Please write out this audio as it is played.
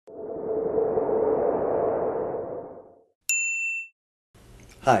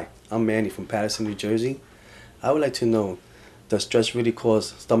Hi, I'm Manny from Paterson, New Jersey. I would like to know, does stress really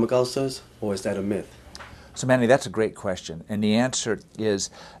cause stomach ulcers, or is that a myth? So Manny, that's a great question, and the answer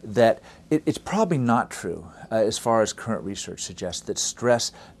is that it's probably not true as far as current research suggests that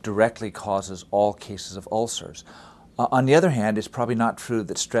stress directly causes all cases of ulcers. On the other hand, it's probably not true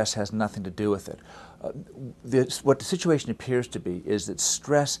that stress has nothing to do with it. What the situation appears to be is that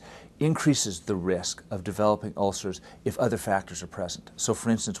stress increases the risk of developing ulcers if other factors are present. So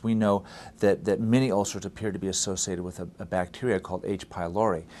for instance, we know that many ulcers appear to be associated with a bacteria called H.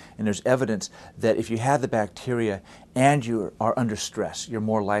 pylori. And there's evidence that if you have the bacteria and you are under stress, you're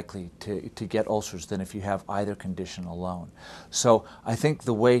more likely to get ulcers than if you have either condition alone. So I think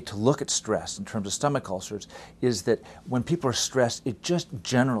the way to look at stress in terms of stomach ulcers is that when people are stressed, it just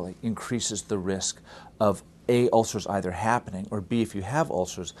generally increases the risk of A, ulcers either happening, or B, if you have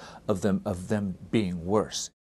ulcers, of them being worse.